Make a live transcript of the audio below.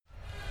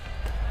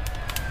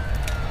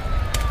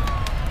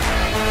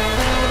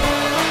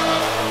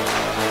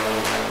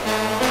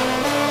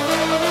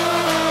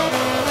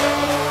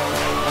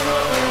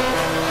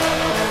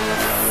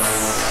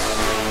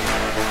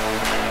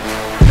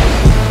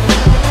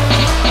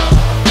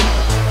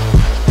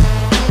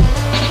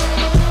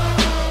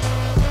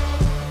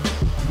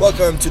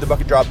Welcome to the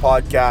Bucket Drop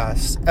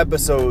Podcast,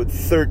 episode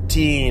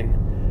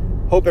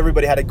 13. Hope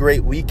everybody had a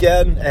great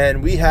weekend,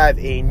 and we have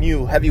a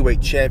new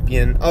heavyweight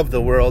champion of the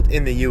world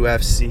in the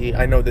UFC.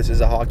 I know this is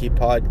a hockey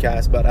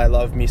podcast, but I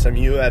love me some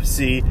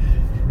UFC.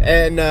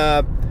 And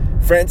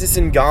Francis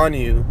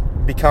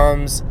Ngannou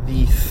becomes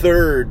the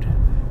third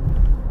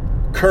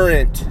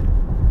current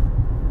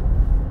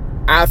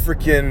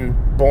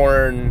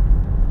African-born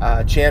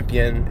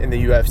champion in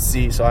the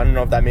UFC. So I don't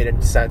know if that made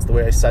any sense the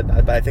way I said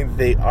that, but I think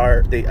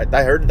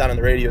I heard that on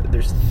the radio that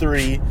there's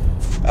three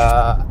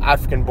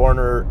African-born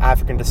or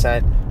African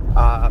descent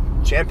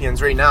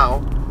champions right now,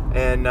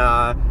 and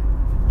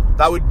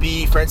that would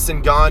be Francis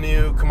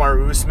Ngannou,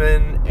 Kamaru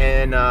Usman,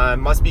 and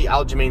must be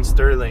Aljamain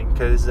Sterling,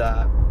 because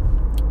off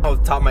the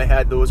top of my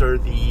head, those are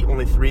the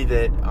only three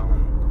that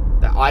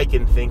I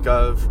can think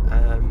of.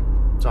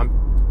 So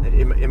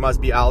it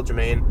must be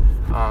Aljamain.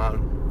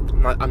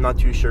 I'm not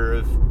too sure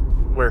of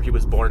where he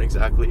was born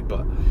exactly,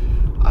 but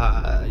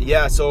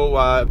so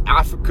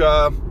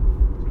Africa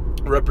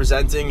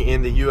representing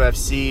in the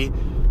UFC,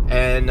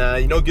 and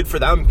good for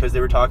them, because they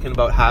were talking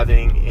about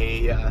having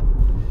a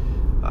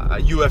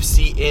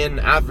UFC in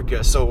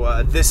Africa,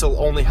 so this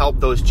will only help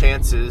those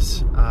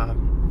chances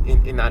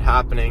in that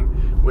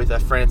happening, with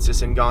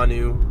Francis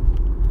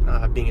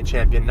Ngannou being a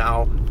champion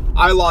now.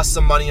 I lost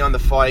some money on the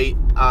fight,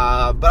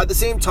 but at the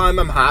same time,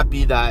 I'm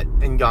happy that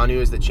Ngannou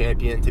is the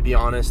champion, to be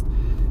honest.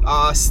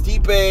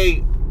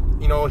 Stipe,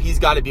 he's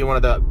got to be one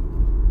of the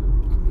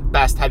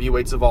best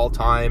heavyweights of all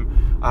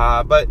time,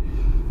 but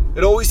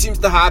it always seems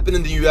to happen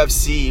in the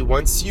UFC.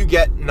 Once you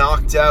get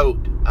knocked out,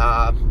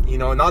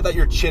 not that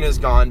your chin is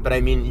gone, but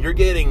I mean, you're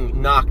getting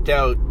knocked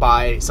out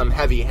by some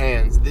heavy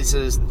hands. This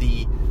is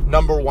the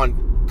number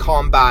one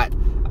combat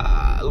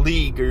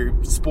league or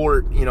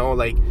sport,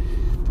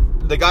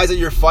 the guys that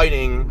you're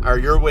fighting are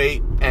your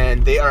weight,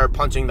 and they are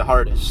punching the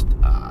hardest.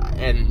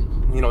 And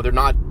they're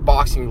not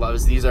boxing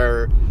gloves. These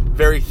are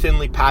very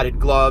thinly padded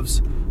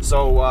gloves.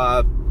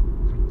 So,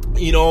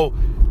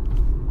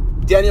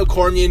 Daniel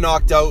Cormier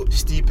knocked out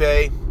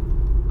Stipe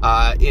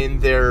in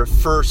their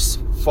first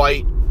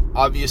fight.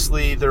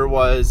 Obviously, there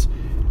was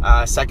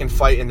a second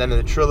fight, and then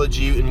the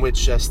trilogy in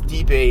which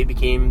Stipe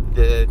became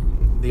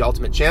the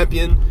ultimate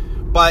champion.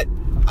 But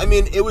I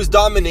mean, it was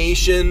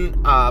domination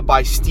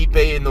by Stipe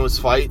in those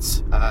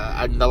fights.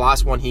 And the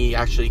last one, he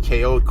actually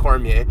KO'd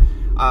Cormier.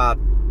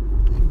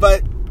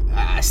 But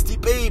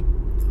Stipe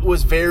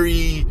was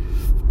very,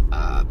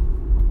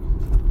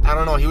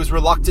 he was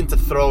reluctant to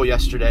throw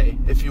yesterday.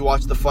 If you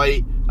watch the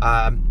fight,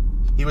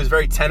 he was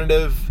very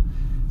tentative.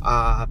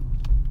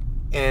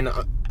 And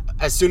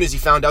as soon as he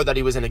found out that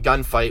he was in a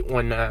gunfight,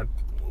 when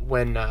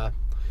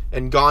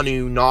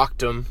Ngannou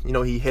knocked him,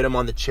 he hit him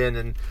on the chin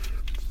and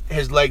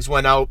his legs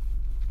went out.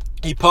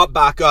 He popped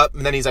back up,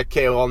 and then he's like,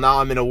 okay, well, now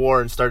I'm in a war,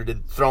 and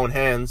started throwing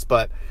hands.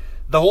 But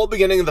the whole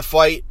beginning of the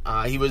fight,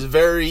 he was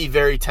very,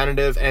 very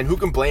tentative, and who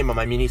can blame him?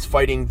 I mean, he's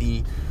fighting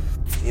the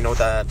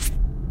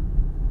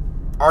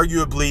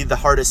arguably the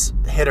hardest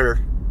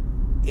hitter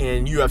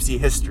in UFC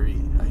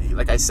history.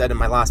 Like I said in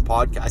my last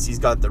podcast, he's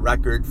got the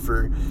record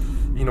for,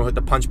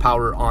 the punch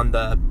power on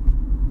that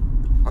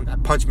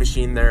punch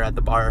machine there at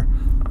the bar.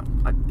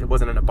 It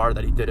wasn't in a bar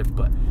that he did it,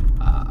 but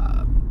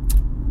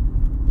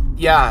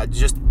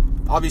just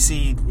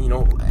obviously,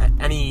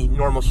 any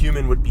normal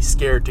human would be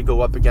scared to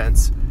go up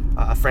against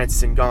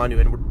Francis Ngannou,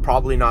 and would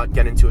probably not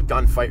get into a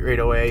gunfight right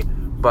away.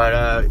 But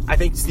I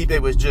think Stipe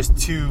was just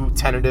too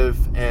tentative,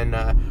 and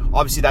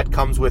obviously that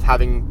comes with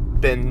having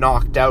been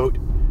knocked out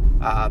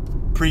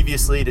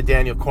previously to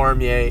Daniel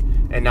Cormier,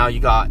 and now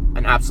you got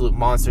an absolute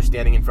monster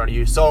standing in front of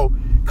you. So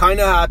kind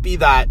of happy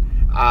that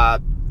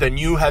the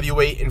new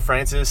heavyweight in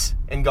Francis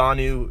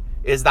Ngannou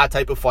is that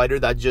type of fighter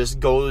that just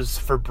goes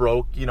for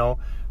broke.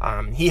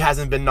 He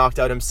hasn't been knocked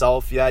out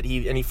himself yet.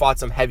 He fought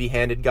some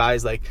heavy-handed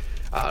guys like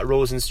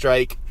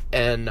Rosenstrike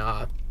and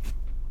a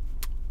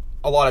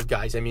lot of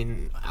guys. I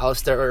mean,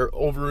 Alistair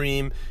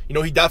Overeem.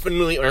 He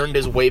definitely earned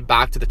his way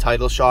back to the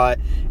title shot.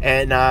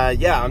 And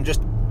I'm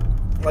just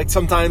like,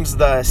 sometimes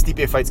the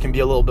Stipe fights can be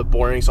a little bit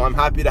boring. So I'm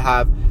happy to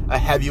have a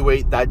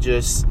heavyweight that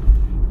just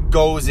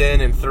goes in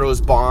and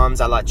throws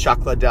bombs a la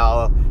Chuck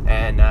Liddell.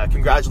 And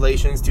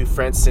congratulations to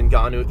Francis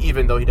Ngannou,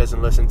 even though he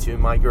doesn't listen to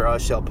my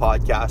Garage Sale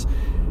podcast.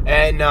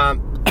 And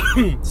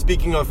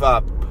speaking of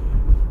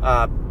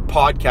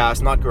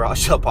podcast, not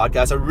Garage Sale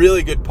podcast, a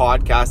really good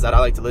podcast that I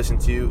like to listen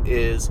to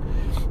is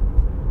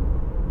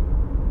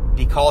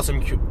the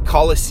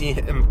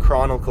Coliseum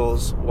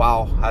Chronicles.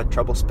 Wow, I had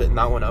trouble spitting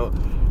that one out.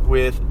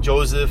 With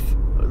Joseph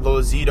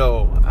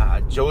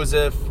Lozito.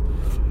 Joseph,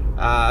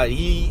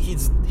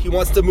 he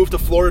wants to move to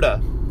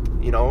Florida.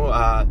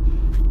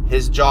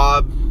 His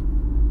job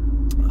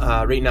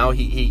Right now,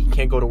 he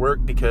can't go to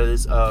work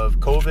because of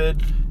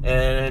COVID.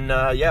 And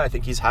I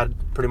think he's had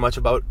pretty much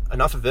about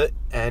enough of it.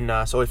 And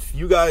so if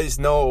you guys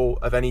know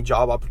of any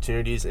job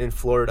opportunities in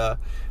Florida,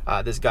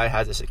 this guy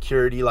has a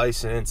security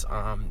license.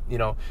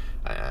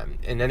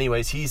 And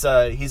anyways, he's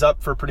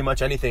up for pretty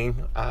much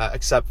anything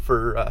except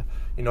for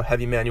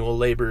heavy manual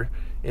labor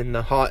in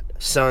the hot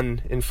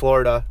sun in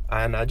Florida.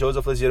 And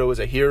Joseph Lazito was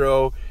a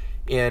hero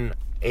in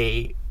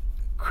a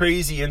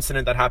crazy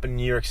incident that happened in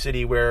New York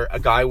City where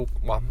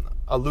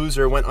a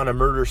loser went on a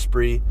murder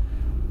spree.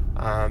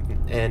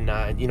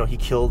 He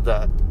killed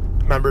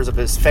members of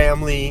his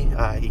family.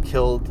 He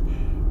killed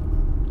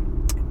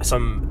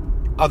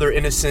some other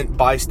innocent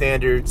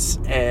bystanders,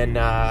 and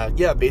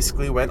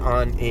basically went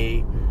on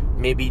a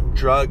maybe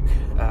drug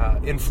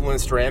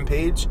influenced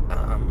rampage.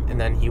 And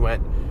then he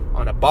went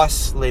on a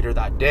bus later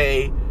that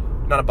day.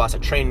 Not a bus, a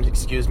train,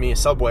 a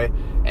subway.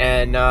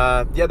 And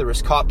there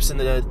was cops in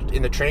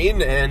the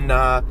train, and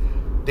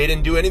they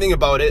didn't do anything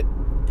about it.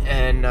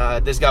 And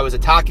this guy was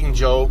attacking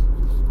Joe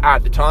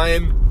at the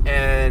time,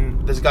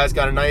 and this guy's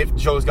got a knife.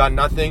 Joe's got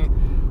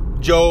nothing.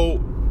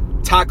 Joe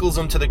tackles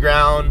him to the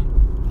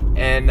ground,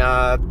 and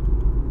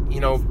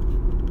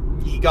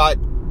he got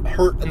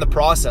hurt in the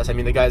process. I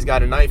mean, the guy's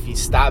got a knife.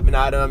 He's stabbing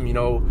at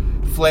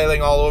him,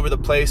 flailing all over the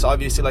place.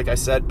 Obviously, like I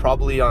said,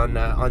 probably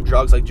on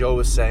drugs, like Joe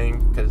was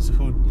saying, because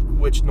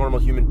which normal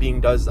human being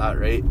does that,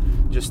 right?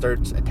 Just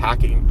starts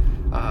attacking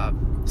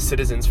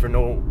citizens for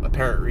no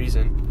apparent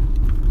reason.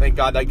 Thank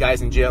God that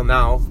guy's in jail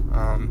now.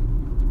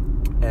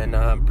 And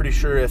I'm pretty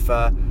sure if,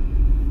 the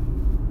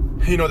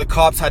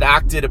cops had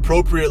acted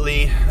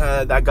appropriately,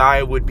 that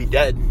guy would be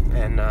dead.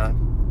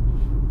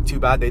 And too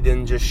bad they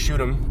didn't just shoot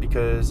him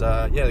because,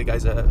 the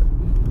guy's a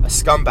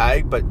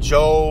scumbag. But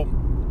Joe,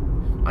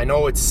 I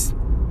know it's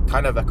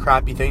kind of a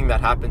crappy thing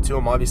that happened to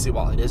him. Obviously,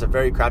 it is a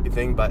very crappy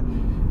thing. But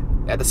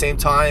at the same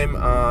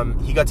time,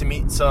 he got to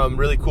meet some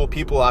really cool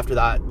people after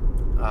that,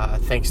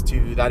 thanks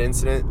to that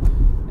incident.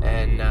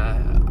 And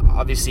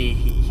obviously,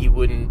 he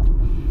wouldn't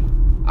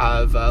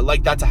have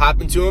liked that to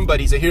happen to him, but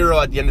he's a hero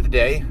at the end of the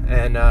day.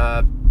 And,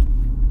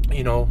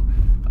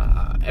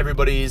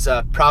 everybody's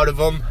proud of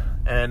him.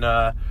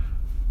 And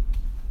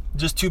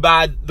just too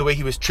bad the way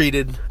he was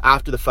treated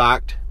after the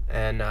fact.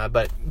 And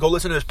but go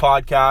listen to his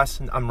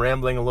podcast. I'm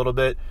rambling a little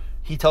bit.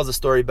 He tells the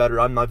story better.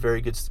 I'm not a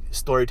very good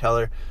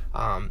storyteller.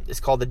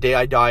 It's called The Day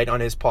I Died on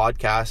his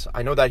podcast.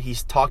 I know that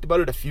he's talked about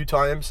it a few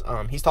times.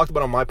 He's talked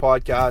about it on my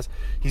podcast.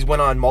 He's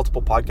went on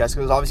multiple podcasts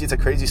because obviously it's a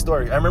crazy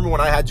story. I remember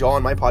when I had Joe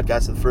on my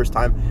podcast for the first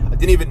time, I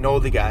didn't even know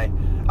the guy.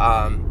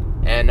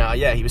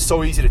 He was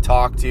so easy to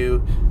talk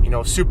to,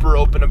 super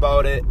open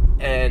about it.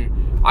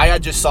 And I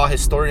just saw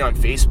his story on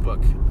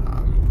Facebook.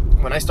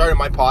 When I started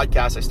my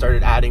podcast, I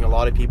started adding a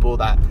lot of people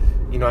that,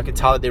 I could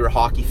tell that they were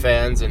hockey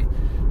fans, and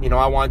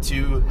I want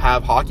to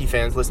have hockey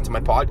fans listen to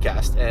my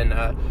podcast. And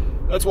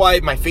that's why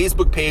my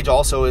Facebook page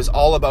also is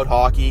all about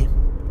hockey,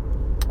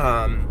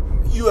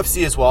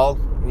 UFC as well.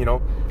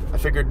 I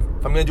figured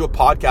if I'm going to do a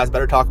podcast, I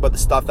better talk about the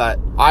stuff that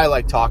I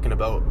like talking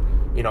about,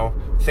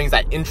 things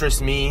that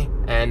interest me,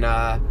 and,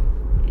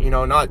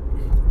 not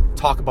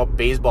talk about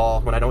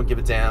baseball when I don't give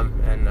a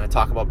damn, and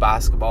talk about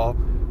basketball.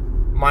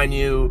 Mind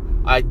you,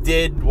 I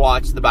did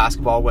watch the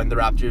basketball when the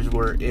Raptors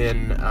were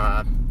in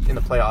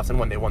the playoffs and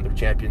when they won their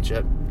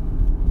championship.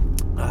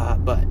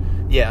 But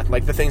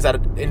the things that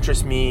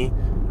interest me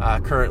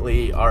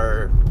currently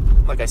are,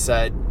 like I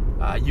said,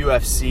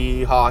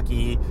 UFC,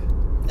 hockey,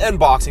 and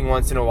boxing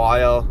once in a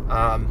while.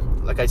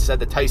 Like I said,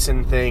 the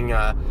Tyson thing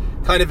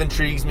kind of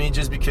intrigues me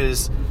just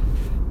because,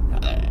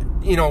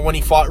 when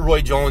he fought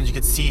Roy Jones, you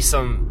could see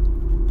some,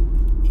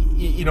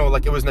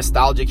 it was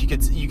nostalgic. You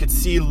could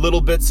see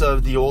little bits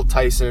of the old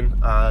Tyson,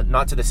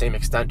 not to the same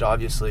extent,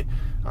 obviously.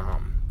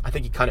 I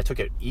think he kind of took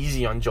it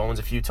easy on Jones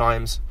a few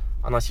times,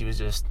 unless he was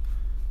just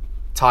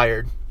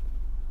tired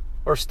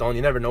or stoned.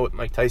 You never know with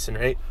Mike Tyson,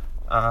 right?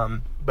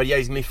 But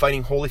he's gonna be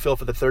fighting Holyfield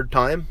for the third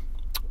time.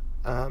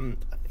 And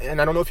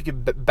I don't know if you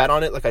could bet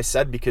on it, like I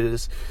said,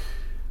 because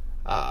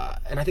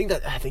and I think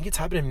it's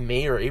happened in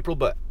May or April.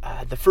 But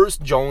the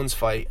first Jones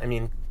fight,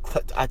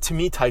 to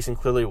me, Tyson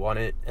clearly won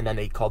it, and then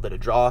they called it a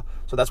draw.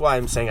 So that's why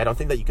I'm saying I don't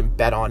think that you can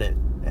bet on it.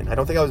 And I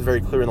don't think I was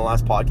very clear in the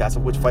last podcast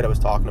of which fight I was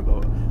talking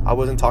about. I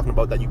wasn't talking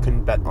about that you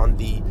couldn't bet on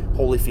the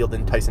Holyfield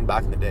and Tyson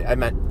back in the day. I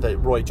meant the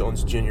Roy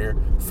Jones Jr.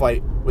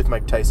 fight with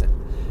Mike Tyson.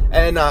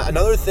 And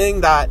another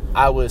thing that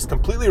I was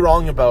completely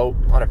wrong about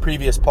on a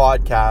previous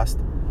podcast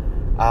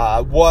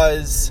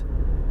was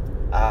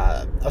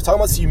I was talking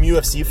about some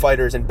UFC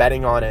fighters and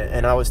betting on it.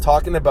 And I was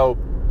talking about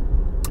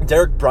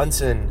Derek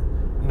Brunson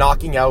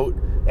knocking out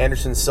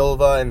Anderson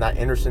Silva, and that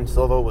Anderson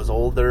Silva was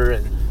older.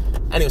 And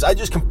anyways, I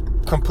just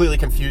completely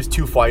confused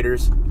two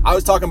fighters. I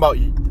was talking about,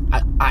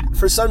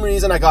 for some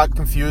reason, I got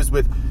confused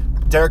with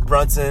Derek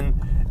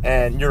Brunson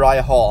and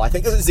Uriah Hall. I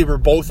think because they were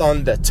both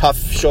on the Tough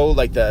show,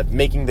 like the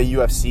Making the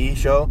UFC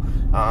show,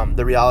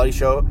 the reality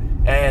show.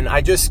 And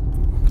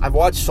I've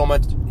watched so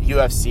much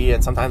UFC,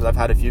 and sometimes I've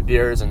had a few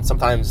beers, and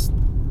sometimes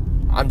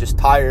I'm just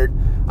tired.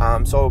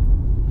 So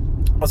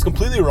was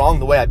completely wrong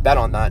the way I bet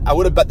on that. I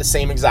would have bet the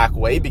same exact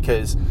way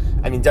because,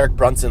 Derek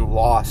Brunson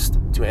lost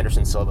to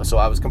Anderson Silva. So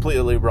I was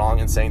completely wrong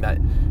in saying that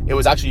it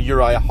was actually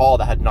Uriah Hall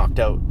that had knocked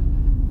out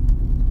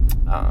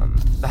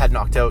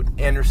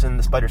Anderson,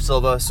 the Spider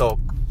Silva. So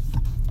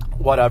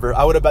whatever.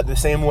 I would have bet the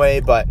same way,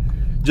 but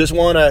just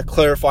want to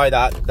clarify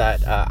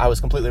that I was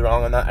completely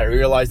wrong on that. I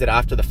realized it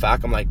after the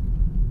fact. I'm like,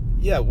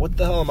 yeah, what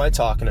the hell am I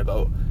talking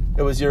about?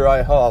 It was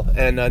Uriah Hall,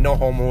 and no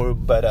homo,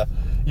 but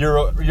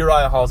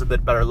Uriah Hall's a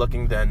bit better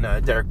looking than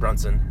Derek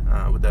Brunson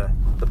with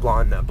the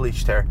blonde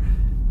bleached hair.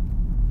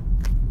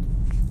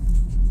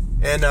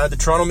 And the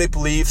Toronto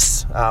Maple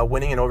Leafs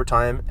winning in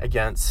overtime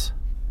against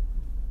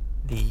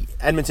the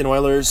Edmonton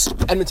Oilers.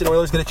 Edmonton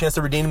Oilers get a chance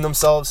to redeem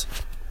themselves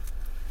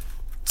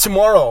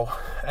tomorrow,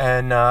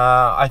 and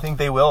I think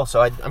they will.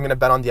 So I'm going to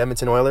bet on the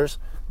Edmonton Oilers.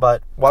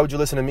 But why would you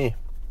listen to me?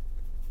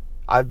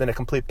 I've been a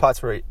complete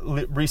putz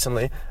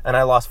recently, and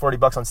I lost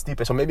 $40 on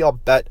Stipe. So maybe I'll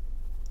bet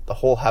the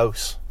whole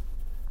house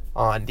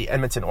on the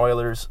Edmonton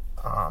Oilers.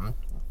 I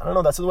don't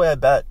know. That's the way I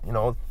bet.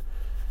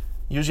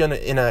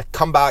 Usually in a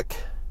comeback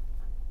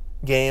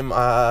game,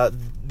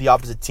 the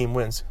opposite team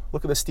wins.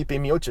 Look at the Stipe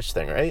Miocic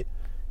thing, right?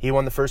 He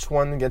won the first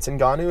one against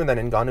Ngannou, and then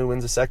Ngannou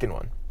wins the second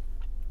one.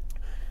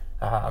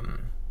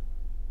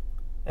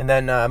 And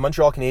then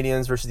Montreal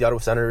Canadiens versus the Ottawa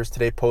Senators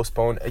today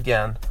postponed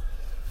again.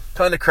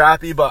 Kind of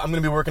crappy, but I'm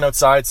going to be working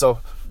outside, so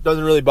it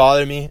doesn't really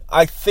bother me.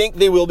 I think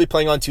they will be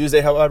playing on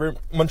Tuesday, however.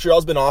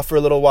 Montreal's been off for a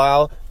little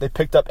while. They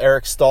picked up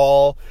Eric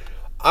Staal.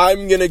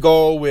 I'm going to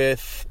go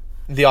with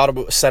the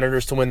Ottawa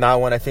Senators to win that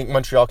one. I think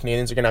Montreal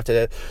Canadiens are going to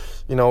have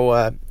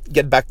to,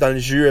 get back dans le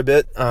jeu a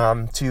bit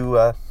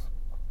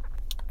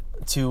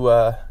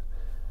to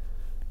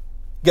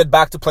get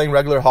back to playing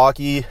regular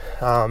hockey,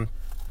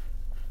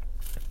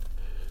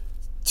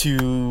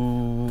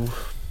 to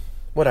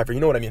whatever, you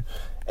know what I mean.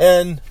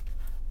 And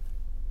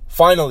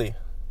finally,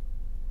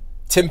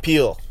 Tim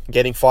Peel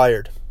getting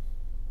fired.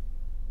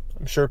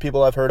 I'm sure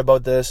people have heard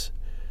about this.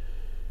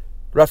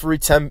 Referee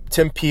Tim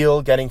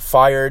Peel getting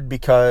fired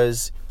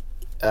because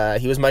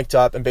he was mic'd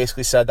up and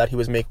basically said that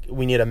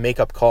we need a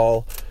makeup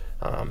call.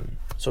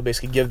 So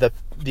basically give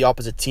the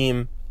opposite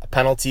team a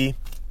penalty.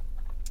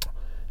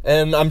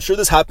 And I'm sure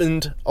this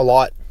happened a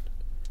lot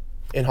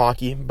in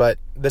hockey, but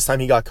this time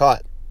he got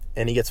caught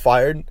and he gets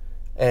fired,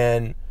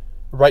 and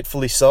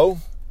rightfully so.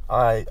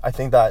 I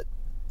think that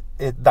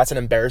that's an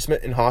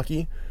embarrassment in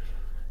hockey,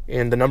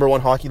 in the number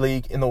one hockey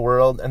league in the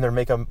world, and they're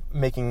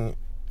making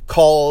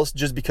calls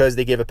just because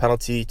they gave a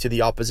penalty to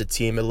the opposite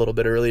team a little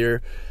bit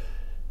earlier.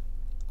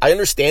 I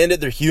understand it.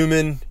 They're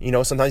human.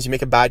 Sometimes you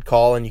make a bad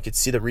call and you could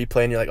see the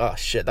replay and you're like, oh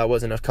shit, that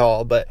wasn't a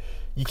call. But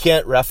you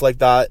can't ref like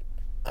that.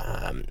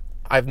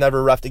 I've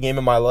never reffed a game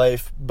in my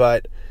life,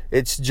 but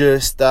it's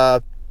just,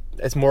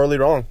 it's morally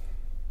wrong.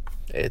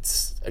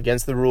 It's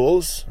against the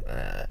rules.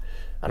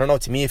 I don't know.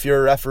 To me, if you're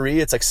a referee,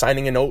 it's like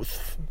signing an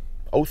oath.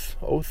 Oath.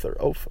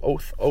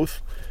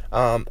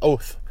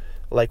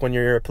 Like when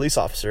you're a police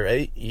officer,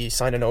 right? You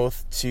sign an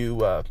oath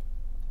to,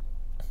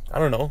 I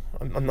don't know.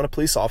 I'm not a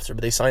police officer,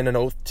 but they sign an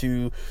oath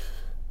to,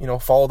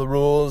 follow the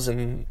rules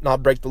and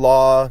not break the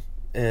law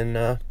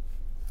and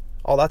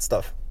all that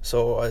stuff.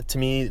 So to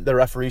me, the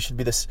referee should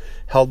be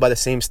held by the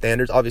same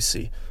standards.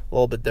 Obviously, a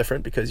little bit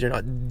different because you're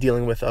not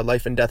dealing with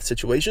life and death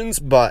situations.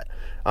 But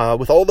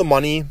with all the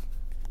money,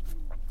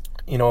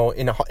 in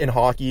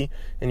hockey,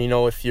 and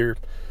if you're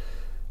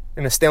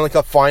in a Stanley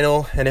Cup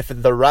final, and if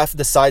the ref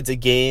decides a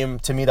game,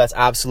 to me that's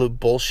absolute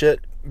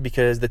bullshit,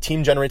 because the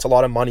team generates a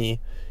lot of money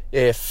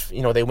if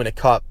they win a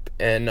cup.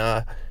 And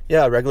a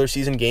regular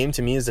season game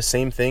to me is the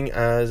same thing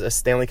as a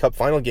Stanley Cup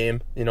final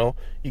game.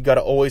 You got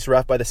to always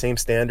ref by the same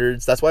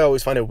standards. That's why I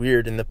always find it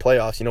weird in the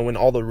playoffs, when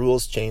all the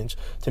rules change.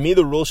 To me,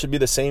 the rules should be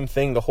the same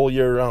thing the whole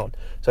year around.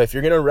 So if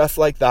you're going to ref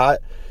like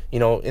that, in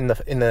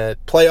the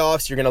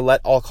playoffs, you're going to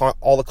let all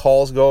the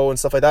calls go and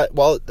stuff like that.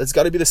 Well, it's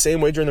got to be the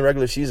same way during the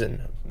regular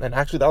season. And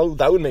actually,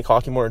 that would make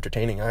hockey more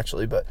entertaining,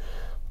 actually. But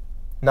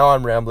now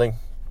I'm rambling.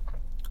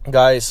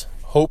 Guys,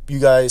 hope you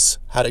guys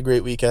had a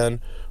great weekend.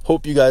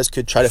 Hope you guys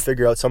could try to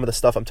figure out some of the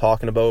stuff I'm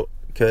talking about,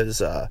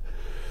 because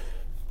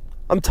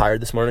I'm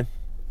tired this morning.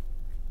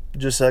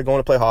 Just going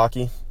to play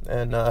hockey,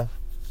 and I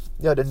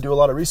didn't do a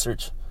lot of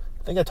research.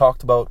 I think I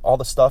talked about all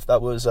the stuff that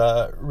was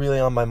really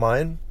on my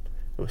mind.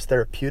 It was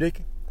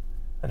therapeutic,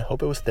 and I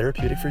hope it was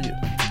therapeutic for you.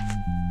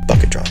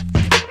 Bucket drop.